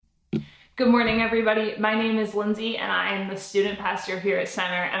Good morning, everybody. My name is Lindsay, and I am the student pastor here at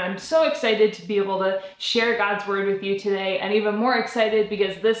Center, and I'm so excited to be able to share God's Word with you today, and even more excited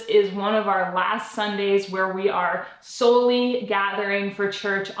because this is one of our last Sundays where we are solely gathering for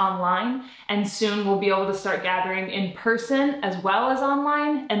church online, and soon we'll be able to start gathering in person as well as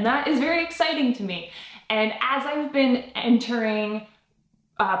online, and that is very exciting to me. And as I've been entering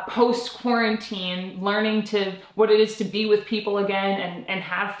post-quarantine, learning to what it is to be with people again and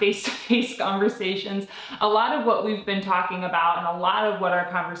have face-to-face conversations, a lot of what we've been talking about and a lot of what our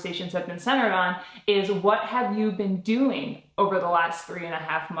conversations have been centered on is what have you been doing over the last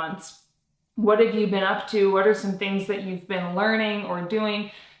 3.5 months? What have you been up to? What are some things that you've been learning or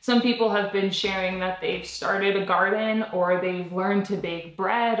doing? Some people have been sharing that they've started a garden, or they've learned to bake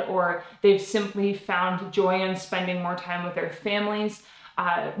bread, or they've simply found joy in spending more time with their families.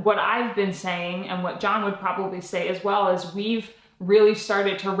 What I've been saying, and what John would probably say as well, is we've really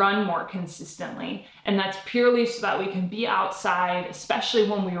started to run more consistently. And that's purely so that we can be outside, especially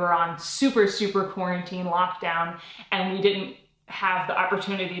when we were on super quarantine lockdown and we didn't have the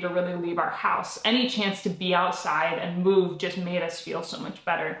opportunity to really leave our house. Any chance to be outside and move just made us feel so much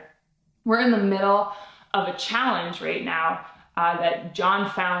better. We're in the middle of a challenge right now that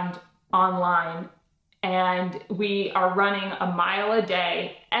John found online. And we are running a mile a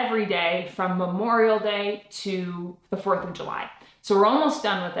day, every day from Memorial Day to the 4th of July. So we're almost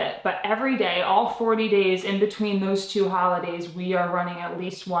done with it, but every day, all 40 days in between those two holidays, we are running at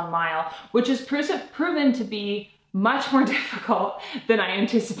least 1 mile, which is proven to be much more difficult than I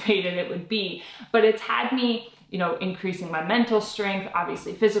anticipated it would be. But it's had me, increasing my mental strength,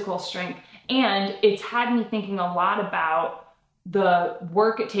 obviously physical strength, and it's had me thinking a lot about the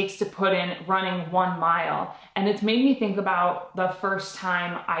work it takes to put in running 1 mile. And it's made me think about the first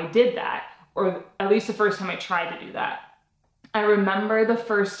time I did that, or at least the first time I tried to do that. I remember the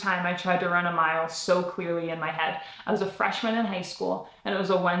first time I tried to run a mile so clearly in my head. I was a freshman in high school, and it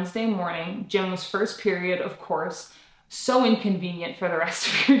was a Wednesday morning. Gym was first period, of course. So inconvenient for the rest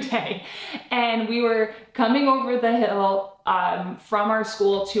of your day. And we were coming over the hill from our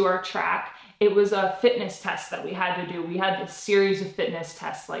school to our track. It was a fitness test that we had to do. We had this series of fitness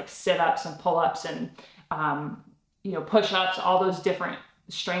tests like sit-ups and pull-ups and push-ups, all those different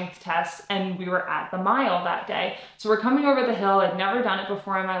strength tests, and we were at the mile that day. So we're coming over the hill. I'd never done it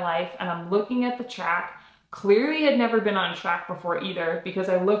before in my life, and I'm looking at the track. Clearly had never been on track before either, because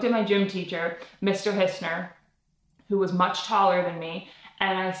I looked at my gym teacher, Mr. Hissner, who was much taller than me,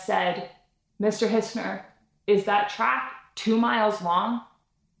 and I said, "Mr. Hissner, is that track 2 miles long?"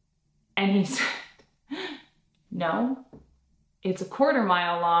 And he said, "No, it's a 1/4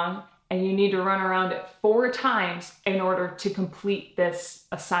 mile long, and you need to run around it 4 times in order to complete this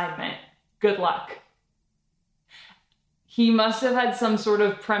assignment. Good luck." He must have had some sort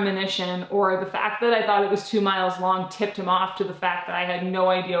of premonition, or the fact that I thought it was 2 miles long tipped him off to the fact that I had no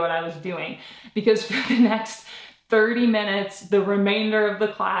idea what I was doing. Because for the next 30 minutes, the remainder of the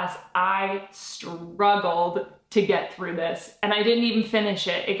class, I struggled to get through this, and I didn't even finish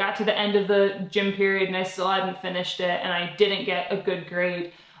it. It got to the end of the gym period and I still hadn't finished it, and I didn't get a good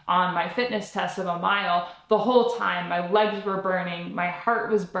grade on my fitness test of a mile. The whole time my legs were burning, my heart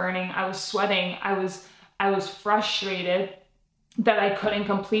was burning, I was sweating, I was frustrated that I couldn't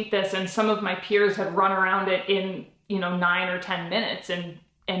complete this, and some of my peers had run around it in 9 or 10 minutes and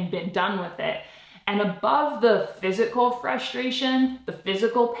been done with it. And above the physical frustration, the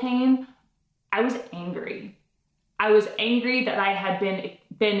physical pain, I was angry. I was angry that I had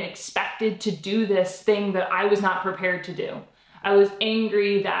been expected to do this thing that I was not prepared to do. I was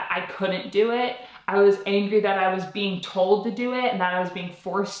angry that I couldn't do it. I was angry that I was being told to do it and that I was being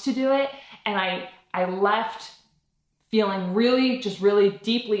forced to do it. And I left feeling really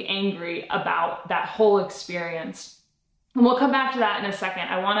deeply angry about that whole experience. And we'll come back to that in a second.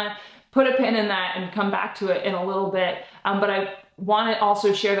 I want to put a pin in that and come back to it in a little bit. But I want to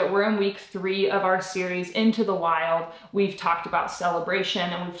also share that we're in week 3 of our series, Into the Wild. We've talked about celebration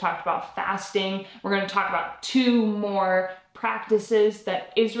and we've talked about fasting. We're going to talk about 2 more practices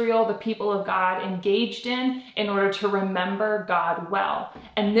that Israel, the people of God, engaged in order to remember God well.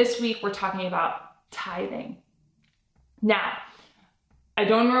 And this week we're talking about tithing. Now, I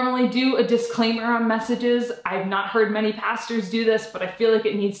don't normally do a disclaimer on messages. I've not heard many pastors do this, but I feel like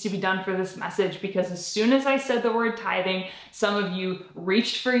it needs to be done for this message, because as soon as I said the word tithing, some of you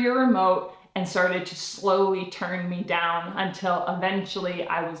reached for your remote and started to slowly turn me down until eventually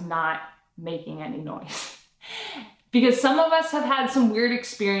I was not making any noise. Because some of us have had some weird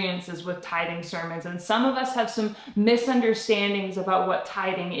experiences with tithing sermons, and some of us have some misunderstandings about what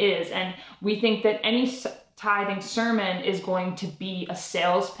tithing is, and we think that any tithing sermon is going to be a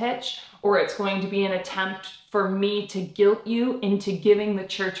sales pitch, or it's going to be an attempt for me to guilt you into giving the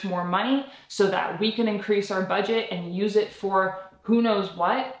church more money so that we can increase our budget and use it for who knows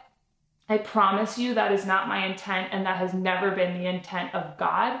what, I promise you that is not my intent, and that has never been the intent of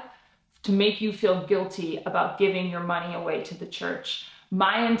God, to make you feel guilty about giving your money away to the church.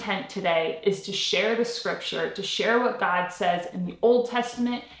 My intent today is to share the scripture, to share what God says in the Old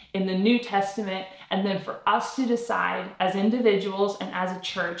Testament, in the New Testament, and then for us to decide as individuals and as a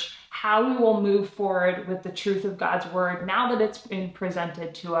church how we will move forward with the truth of God's word now that it's been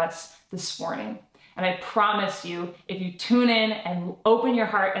presented to us this morning. And I promise you, if you tune in and open your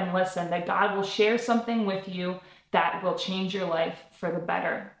heart and listen, that God will share something with you that will change your life for the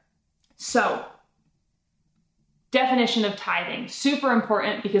better. So, definition of tithing, super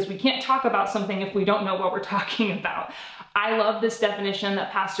important, because we can't talk about something if we don't know what we're talking about. I love this definition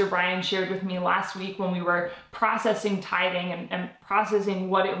that Pastor Brian shared with me last week when we were processing tithing and processing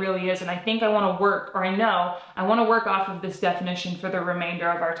what it really is. And I think I want to work off of this definition for the remainder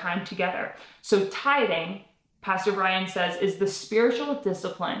of our time together. So tithing, Pastor Brian says, is the spiritual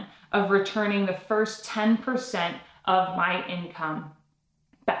discipline of returning the first 10% of my income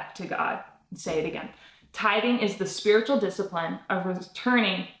back to God. Say it again. Tithing is the spiritual discipline of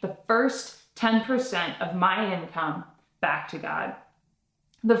returning the first 10% of my income back to God.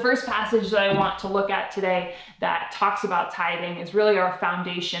 The first passage that I want to look at today that talks about tithing is really our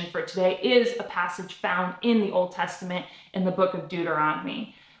foundation for today, is a passage found in the Old Testament in the book of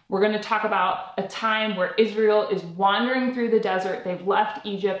Deuteronomy. We're going to talk about a time where Israel is wandering through the desert. They've left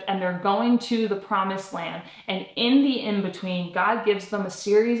Egypt and they're going to the promised land. And in the in-between, God gives them a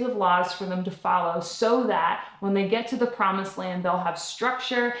series of laws for them to follow so that when they get to the promised land, they'll have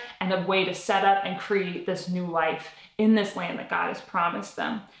structure and a way to set up and create this new life in this land that God has promised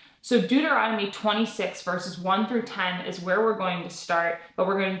them. So Deuteronomy 26 verses 1 through 10 is where we're going to start, but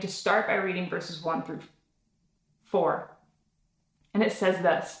we're going to start by reading verses 1 through 4. And it says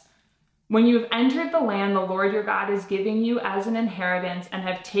this: when you have entered the land the Lord your God is giving you as an inheritance and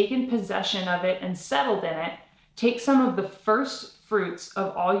have taken possession of it and settled in it, take some of the first fruits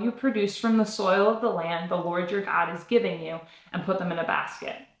of all you produce from the soil of the land the Lord your God is giving you and put them in a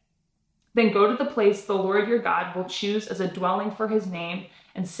basket. Then go to the place the Lord your God will choose as a dwelling for his name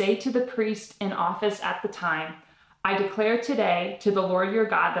and say to the priest in office at the time, I declare today to the Lord your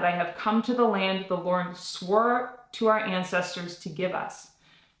God that I have come to the land the Lord swore to our ancestors to give us.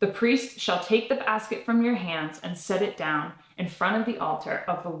 The priest shall take the basket from your hands and set it down in front of the altar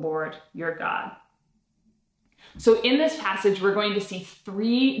of the Lord your God. So in this passage, we're going to see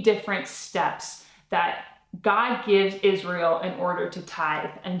 3 different steps that God gives Israel in order to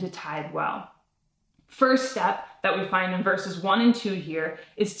tithe and to tithe well. First step that we find in verses 1 and 2 here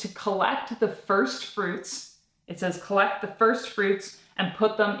is to collect the first fruits. It says collect the first fruits and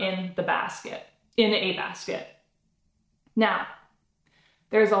put them in a basket. Now,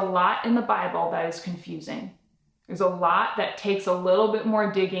 there's a lot in the Bible that is confusing. There's a lot that takes a little bit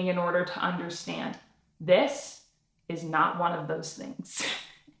more digging in order to understand. This is not one of those things.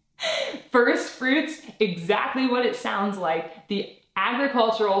 First fruits, exactly what it sounds like. The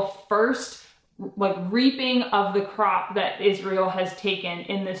agricultural first reaping of the crop that Israel has taken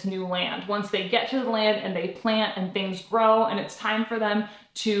in this new land. Once they get to the land and they plant and things grow and it's time for them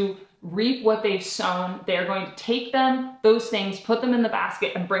to reap what they've sown, they're going to take those things, put them in the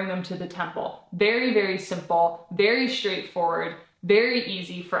basket and bring them to the temple. Very, very simple, very straightforward, very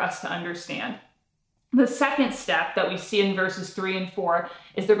easy for us to understand. The second step that we see in verses 3 and 4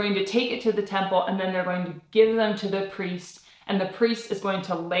 is they're going to take it to the temple and then they're going to give them to the priest, and the priest is going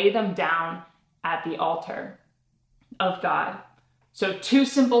to lay them down at the altar of God. So 2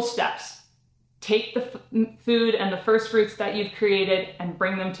 simple steps. Take the food and the first fruits that you've created and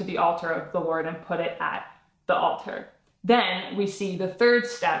bring them to the altar of the Lord and put it at the altar. Then we see the third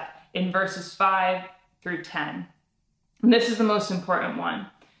step in verses 5 through 10. And this is the most important one. It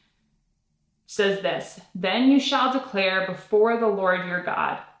says this: then you shall declare before the Lord your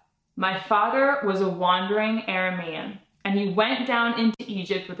God, my father was a wandering Aramean, and he went down into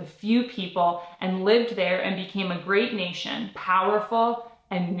Egypt with a few people and lived there and became a great nation, powerful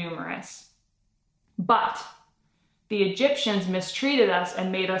and numerous. But the Egyptians mistreated us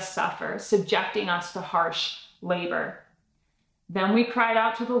and made us suffer, subjecting us to harsh labor. Then we cried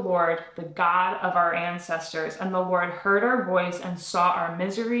out to the Lord, the God of our ancestors, and the Lord heard our voice and saw our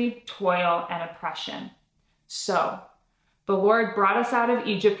misery, toil, and oppression. So the Lord brought us out of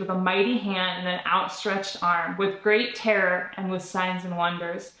Egypt with a mighty hand and an outstretched arm, with great terror and with signs and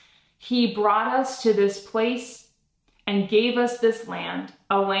wonders. He brought us to this place and gave us this land,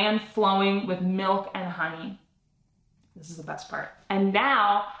 a land flowing with milk and honey. This is the best part. And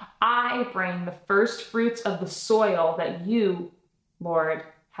now I bring the first fruits of the soil that you, Lord,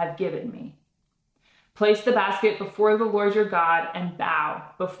 have given me. Place the basket before the Lord your God and bow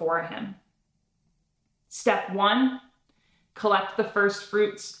before him. Step 1, collect the first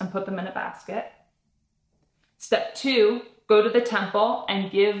fruits and put them in a basket. Step 2, go to the temple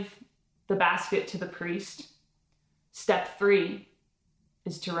and give the basket to the priest. Step 3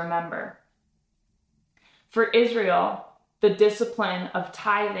 is to remember. For Israel, the discipline of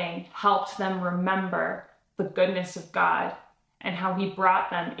tithing helped them remember the goodness of God and how he brought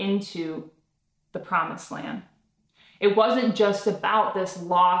them into the promised land. It wasn't just about this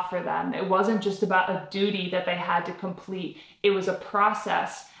law for them. It wasn't just about a duty that they had to complete. It was a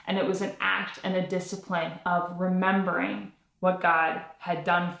process, and it was an act and a discipline of remembering what God had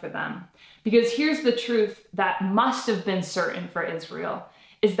done for them. Because here's the truth that must have been certain for Israel,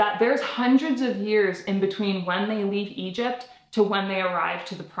 is that there's hundreds of years in between when they leave Egypt to when they arrive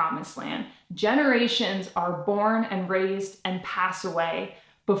to the promised land. Generations are born and raised and pass away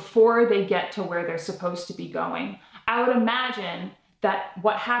before they get to where they're supposed to be going. I would imagine that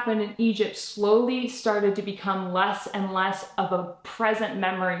what happened in Egypt slowly started to become less and less of a present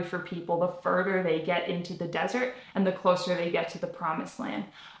memory for people the further they get into the desert and the closer they get to the promised land.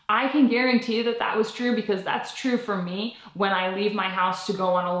 I can guarantee that that was true because that's true for me when I leave my house to go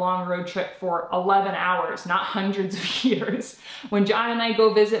on a long road trip for 11 hours, not hundreds of years. When John and I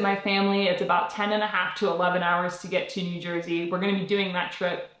go visit my family, it's about 10.5 to 11 hours to get to New Jersey. We're going to be doing that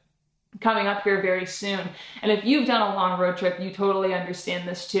trip coming up here very soon. And if you've done a long road trip, you totally understand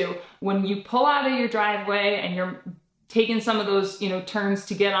this too. When you pull out of your driveway and you're taking some of those, turns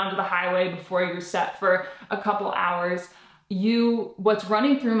to get onto the highway before you're set for a couple hours, what's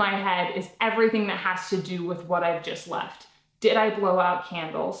running through my head is everything that has to do with what I've just left. Did I blow out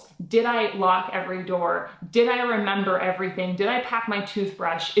candles? Did I lock every door? Did I remember everything? Did I pack my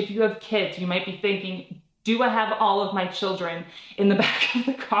toothbrush? If you have kids, you might be thinking, do I have all of my children in the back of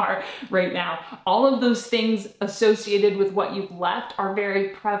the car right now? All of those things associated with what you've left are very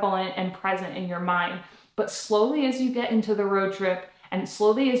prevalent and present in your mind. But slowly as you get into the road trip and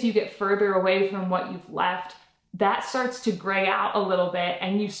slowly as you get further away from what you've left, that starts to gray out a little bit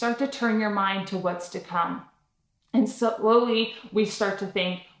and you start to turn your mind to what's to come. And slowly we start to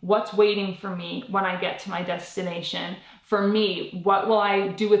think, what's waiting for me when I get to my destination? For me, what will I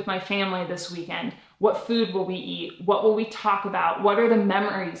do with my family this weekend? What food will we eat? What will we talk about? What are the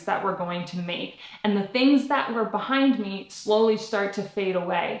memories that we're going to make? And the things that were behind me slowly start to fade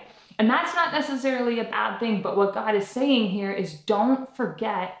away. And that's not necessarily a bad thing, but what God is saying here is don't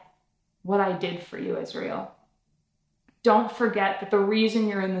forget what I did for you, Israel. Don't forget that the reason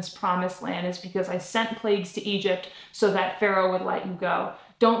you're in this promised land is because I sent plagues to Egypt so that Pharaoh would let you go.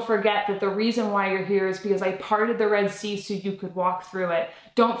 Don't forget that the reason why you're here is because I parted the Red Sea so you could walk through it.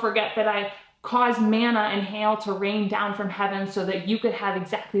 Don't forget that I caused manna and hail to rain down from heaven so that you could have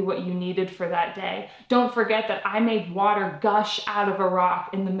exactly what you needed for that day. Don't forget that I made water gush out of a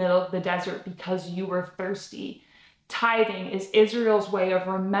rock in the middle of the desert because you were thirsty. Tithing is Israel's way of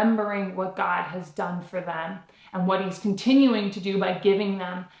remembering what God has done for them and what he's continuing to do by giving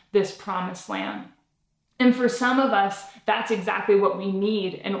them this promised land. And for some of us, that's exactly what we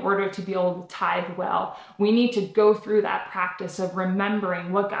need in order to be able to tithe well. We need to go through that practice of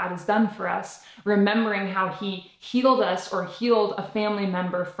remembering what God has done for us, remembering how he healed us or healed a family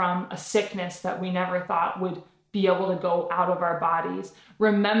member from a sickness that we never thought would be able to go out of our bodies,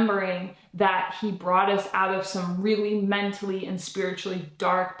 remembering that he brought us out of some really mentally and spiritually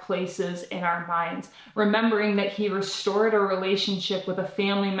dark places in our minds, remembering that he restored a relationship with a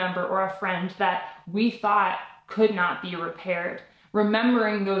family member or a friend that we thought could not be repaired.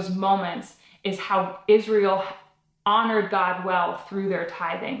 Remembering those moments is how Israel honored God well through their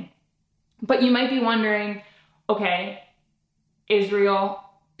tithing. But you might be wondering, okay, Israel,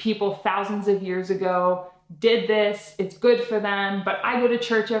 people thousands of years ago, did this, it's good for them, but I go to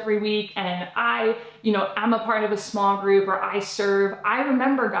church every week and I'm a part of a small group or I serve. I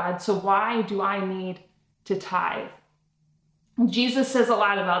remember God, so why do I need to tithe? Jesus says a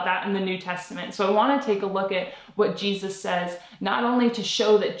lot about that in the New Testament. So I want to take a look at what Jesus says, not only to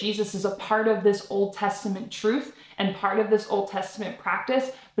show that Jesus is a part of this Old Testament truth and part of this Old Testament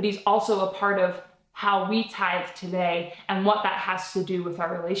practice, but he's also a part of how we tithe today and what that has to do with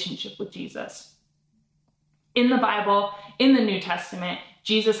our relationship with Jesus. In the Bible, in the New Testament,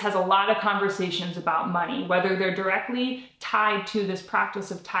 Jesus has a lot of conversations about money, whether they're directly tied to this practice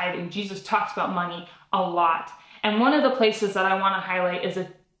of tithing. Jesus talks about money a lot. And one of the places that I want to highlight is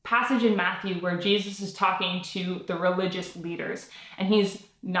a passage in Matthew where Jesus is talking to the religious leaders, and he's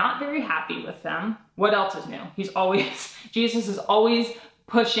not very happy with them. What else is new? Jesus is always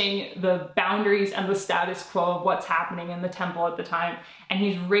pushing the boundaries and the status quo of what's happening in the temple at the time. And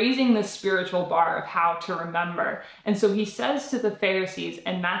he's raising the spiritual bar of how to remember. And so he says to the Pharisees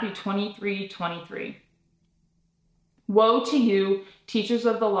in Matthew 23:23, "Woe to you, teachers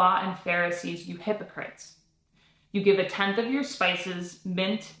of the law and Pharisees, you hypocrites! You give 1/10 of your spices,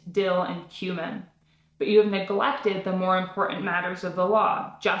 mint, dill, and cumin, but you have neglected the more important matters of the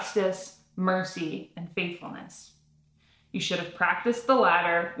law, justice, mercy, and faithfulness. You should have practiced the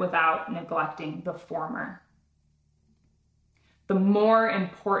latter without neglecting the former." The more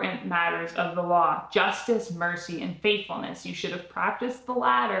important matters of the law, justice, mercy, and faithfulness. You should have practiced the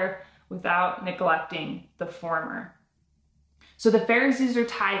latter without neglecting the former. So the Pharisees are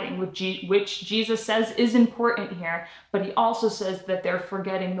tithing, which Jesus says is important here, but he also says that they're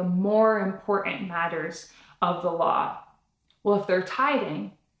forgetting the more important matters of the law. Well, if they're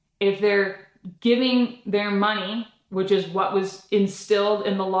tithing, if they're giving their money, which is what was instilled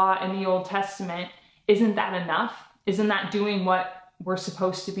in the law in the Old Testament, isn't that enough? Isn't that doing what we're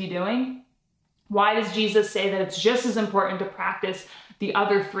supposed to be doing? Why does Jesus say that it's just as important to practice the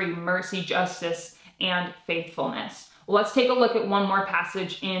other three, mercy, justice, and faithfulness? Well, let's take a look at one more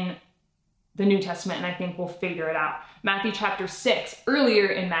passage in the New Testament, and I think we'll figure it out. Matthew chapter 6. Earlier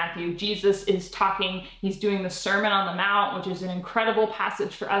in Matthew, Jesus is talking, he's doing the Sermon on the Mount, which is an incredible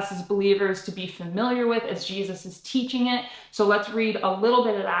passage for us as believers to be familiar with as Jesus is teaching it. So let's read a little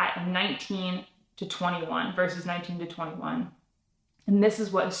bit of that in 19 to 21, verses 19 to 21. And this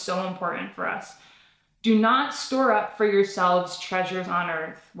is what is so important for us. "Do not store up for yourselves treasures on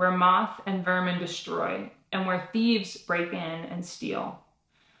earth, where moth and vermin destroy, and where thieves break in and steal.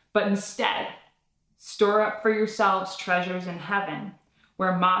 But instead, store up for yourselves treasures in heaven,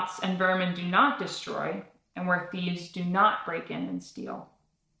 where moths and vermin do not destroy, and where thieves do not break in and steal.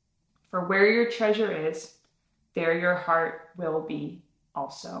 For where your treasure is, there your heart will be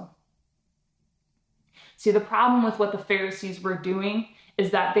also." See, the problem with what the Pharisees were doing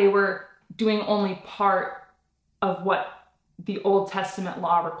is that they were doing only part of what the Old Testament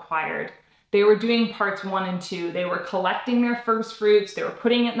law required. They were doing parts 1 and 2. They were collecting their first fruits, they were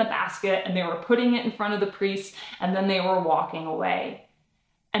putting it in the basket, and they were putting it in front of the priest, and then they were walking away.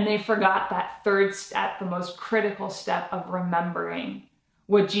 And they forgot that third step, the most critical step of remembering.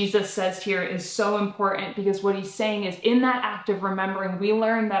 What Jesus says here is so important, because what he's saying is in that act of remembering, we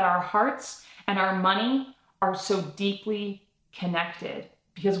learn that our hearts and our money are so deeply connected,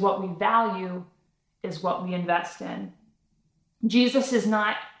 because what we value is what we invest in. Jesus is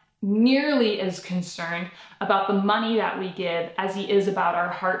not nearly as concerned about the money that we give as he is about our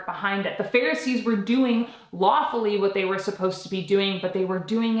heart behind it. The Pharisees were doing lawfully what they were supposed to be doing, but they were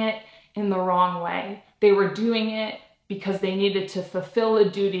doing it in the wrong way. They were doing it because they needed to fulfill a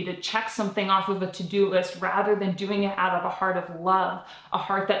duty, to check something off of a to-do list, rather than doing it out of a heart of love, a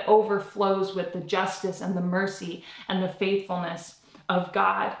heart that overflows with the justice and the mercy and the faithfulness of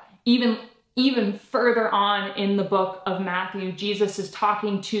God. Even further on in the book of Matthew, Jesus is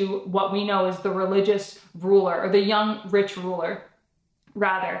talking to what we know as the religious ruler, or the young rich ruler,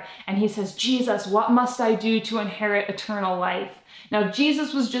 rather. And he says, "Jesus, what must I do to inherit eternal life?" Now, if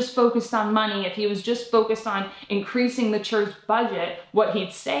Jesus was just focused on money, if he was just focused on increasing the church budget, what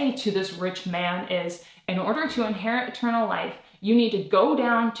he'd say to this rich man is, in order to inherit eternal life, you need to go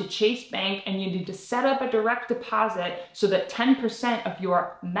down to Chase Bank and you need to set up a direct deposit so that 10% of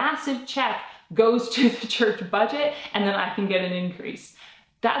your massive check goes to the church budget, and then I can get an increase.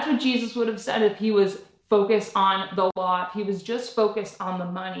 That's what Jesus would have said if he was focused on the law, if he was just focused on the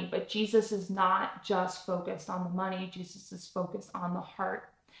money. But Jesus is not just focused on the money. Jesus is focused on the heart.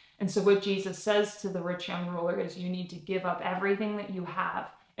 And so what Jesus says to the rich young ruler is, you need to give up everything that you have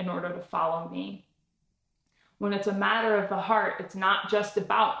in order to follow me. When it's a matter of the heart, it's not just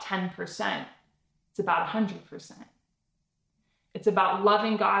about 10%. It's about 100%. It's about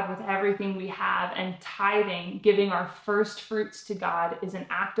loving God with everything we have, and tithing, giving our first fruits to God, is an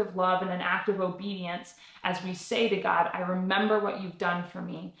act of love and an act of obedience as we say to God, I remember what you've done for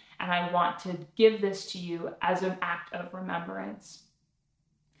me, and I want to give this to you as an act of remembrance.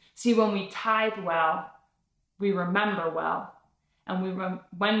 See, when we tithe well, we remember well. And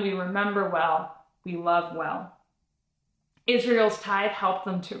when we remember well, we love well. Israel's tithe helped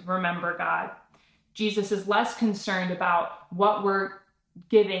them to remember God. Jesus is less concerned about what we're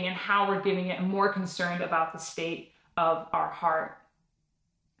giving and how we're giving it, and more concerned about the state of our heart.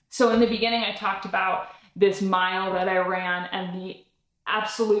 So in the beginning, I talked about this mile that I ran and the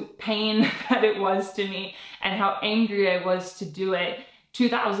absolute pain that it was to me, and how angry I was to do it.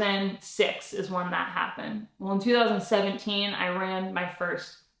 2006 is when that happened. Well, in 2017, I ran my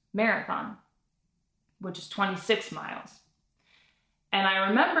first marathon, which is 26 miles. And I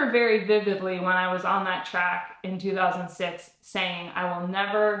remember very vividly when I was on that track in 2006 saying, I will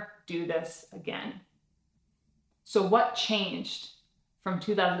never do this again. So what changed from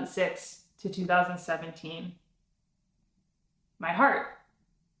 2006 to 2017? My heart.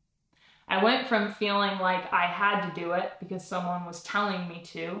 I went from feeling like I had to do it because someone was telling me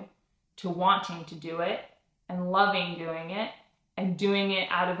to wanting to do it and loving doing it and doing it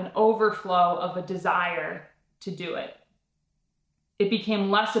out of an overflow of a desire to do it. It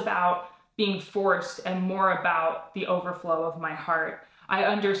became less about being forced and more about the overflow of my heart. I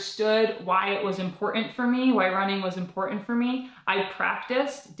understood why it was important for me, why running was important for me. I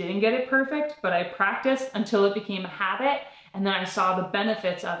practiced, didn't get it perfect, but I practiced until it became a habit, and then I saw the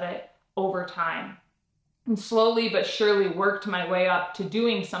benefits of it over time. And slowly but surely worked my way up to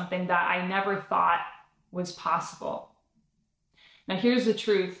doing something that I never thought was possible. Now here's the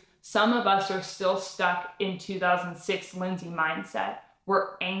truth. Some of us are still stuck in 2006 Lindsey mindset.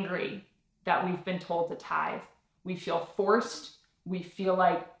 We're angry that we've been told to tithe. We feel forced. We feel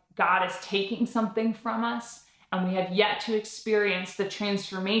like God is taking something from us, and we have yet to experience the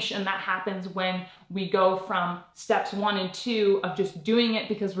transformation that happens when we go from steps 1 and 2 of just doing it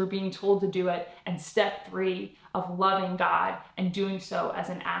because we're being told to do it, and step 3 of loving God and doing so as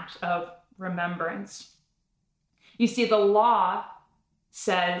an act of remembrance. You see, the law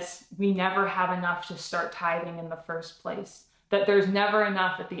says we never have enough to start tithing in the first place, that there's never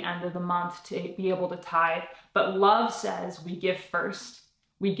enough at the end of the month to be able to tithe. But love says we give first.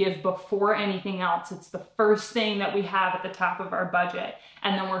 We give before anything else. It's the first thing that we have at the top of our budget.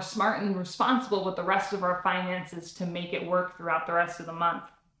 And then we're smart and responsible with the rest of our finances to make it work throughout the rest of the month.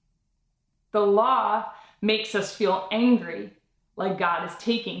 The law makes us feel angry, like God is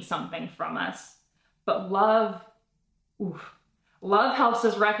taking something from us. But love helps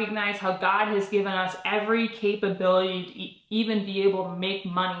us recognize how God has given us every capability to even be able to make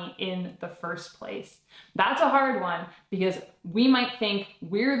money in the first place. That's a hard one because we might think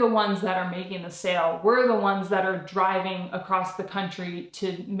we're the ones that are making the sale. We're the ones that are driving across the country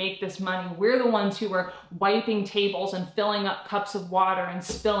to make this money. We're the ones who are wiping tables and filling up cups of water and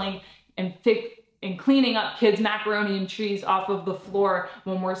spilling and cleaning up kids' macaroni and cheese off of the floor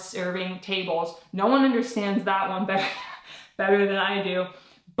when we're serving tables. No one understands that one better than I do,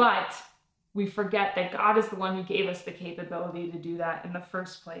 but we forget that God is the one who gave us the capability to do that in the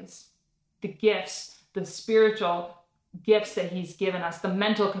first place. The gifts, the spiritual gifts that he's given us, the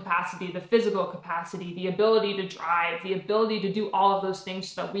mental capacity, the physical capacity, the ability to drive, the ability to do all of those things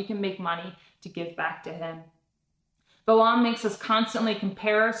so that we can make money to give back to him. The law makes us constantly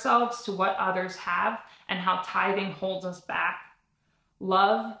compare ourselves to what others have and how tithing holds us back.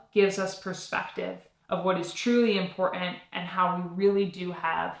 Love gives us perspective of what is truly important and how we really do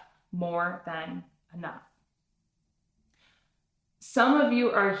have more than enough. Some of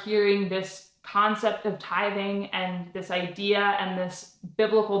you are hearing this concept of tithing and this idea and this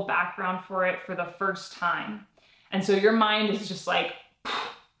biblical background for it for the first time. And so your mind is just like,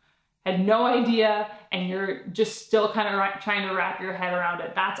 had no idea, and you're just still kind of trying to wrap your head around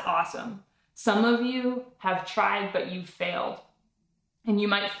it. That's awesome. Some of you have tried, but you failed. And you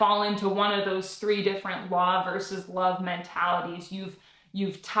might fall into one of those 3 different law versus love mentalities.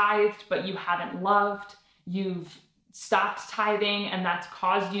 You've tithed, but you haven't loved. You've stopped tithing, and that's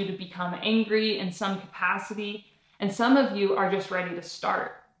caused you to become angry in some capacity. And some of you are just ready to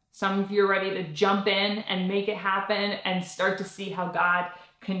start. Some of you are ready to jump in and make it happen and start to see how God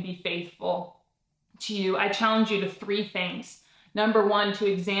can be faithful to you. I challenge you to 3 things. Number 1,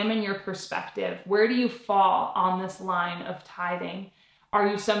 to examine your perspective. Where do you fall on this line of tithing? Are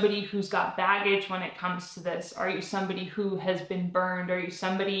you somebody who's got baggage when it comes to this? Are you somebody who has been burned? Are you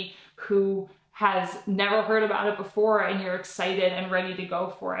somebody who has never heard about it before and you're excited and ready to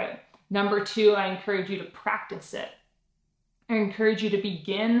go for it? Number 2, I encourage you to practice it. I encourage you to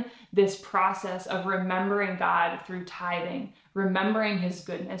begin this process of remembering God through tithing, remembering his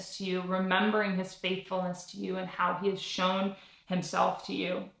goodness to you, remembering his faithfulness to you and how he has shown himself to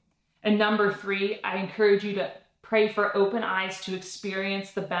you. And number 3, I encourage you to pray for open eyes to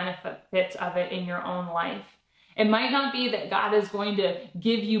experience the benefits of it in your own life. It might not be that God is going to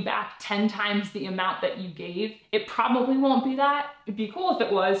give you back 10 times the amount that you gave. It probably won't be that. It'd be cool if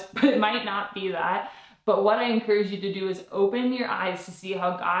it was, but it might not be that. But what I encourage you to do is open your eyes to see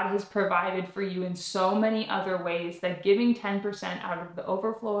how God has provided for you in so many other ways that giving 10% out of the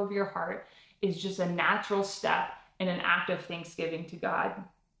overflow of your heart is just a natural step in an act of thanksgiving to God.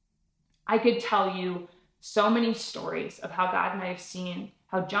 I could tell you so many stories of how God and I have seen,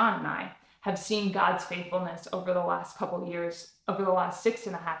 how John and I have seen God's faithfulness over the last couple years, over the last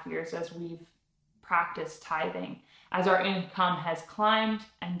 6.5 years as we've practiced tithing, as our income has climbed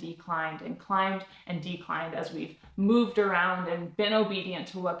and declined and climbed and declined as we've moved around and been obedient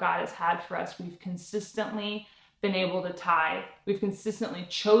to what God has had for us. We've consistently been able to tithe. We've consistently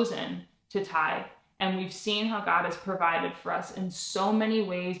chosen to tithe. And we've seen how God has provided for us in so many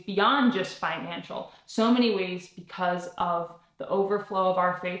ways beyond just financial, so many ways because of the overflow of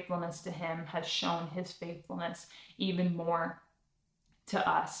our faithfulness to him has shown his faithfulness even more to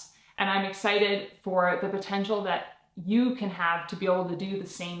us. And I'm excited for the potential that you can have to be able to do the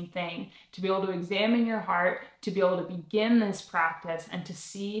same thing, to be able to examine your heart, to be able to begin this practice and to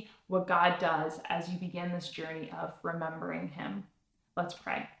see what God does as you begin this journey of remembering him. Let's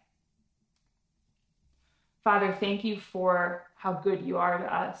pray. Father, thank you for how good you are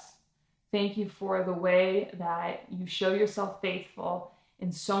to us. Thank you for the way that you show yourself faithful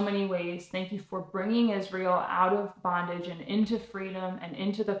in so many ways. Thank you for bringing Israel out of bondage and into freedom and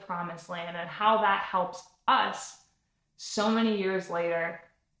into the promised land, and how that helps us so many years later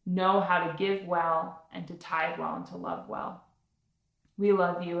know how to give well and to tithe well and to love well. We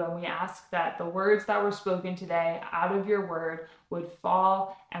love you, and we ask that the words that were spoken today out of your word would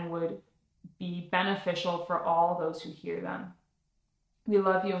fall and would be beneficial for all those who hear them. We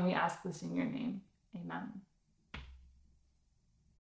love you, and we ask this in your name. Amen.